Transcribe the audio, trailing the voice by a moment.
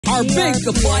Our big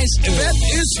appliance event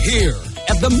is here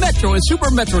at the Metro and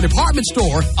Super Metro Department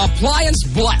Store Appliance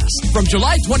Blast from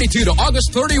July 22 to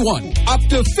August 31. Up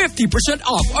to 50%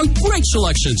 off on great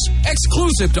selections.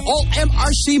 Exclusive to all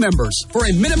MRC members. For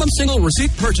a minimum single receipt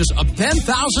purchase of 10,000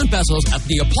 pesos at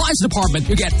the Appliance Department,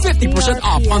 you get 50%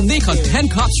 off on Nikon 10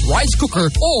 Cups Rice Cooker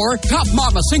or Top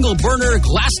Mama Single Burner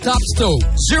Glass Top Stove.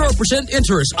 0%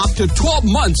 interest up to 12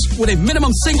 months with a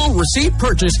minimum single receipt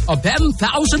purchase of 10,000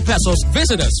 pesos.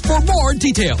 Visit us for more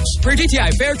details. For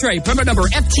DTI Fair Trade, permit number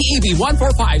FTEB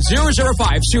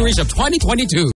 145005, series of 2022.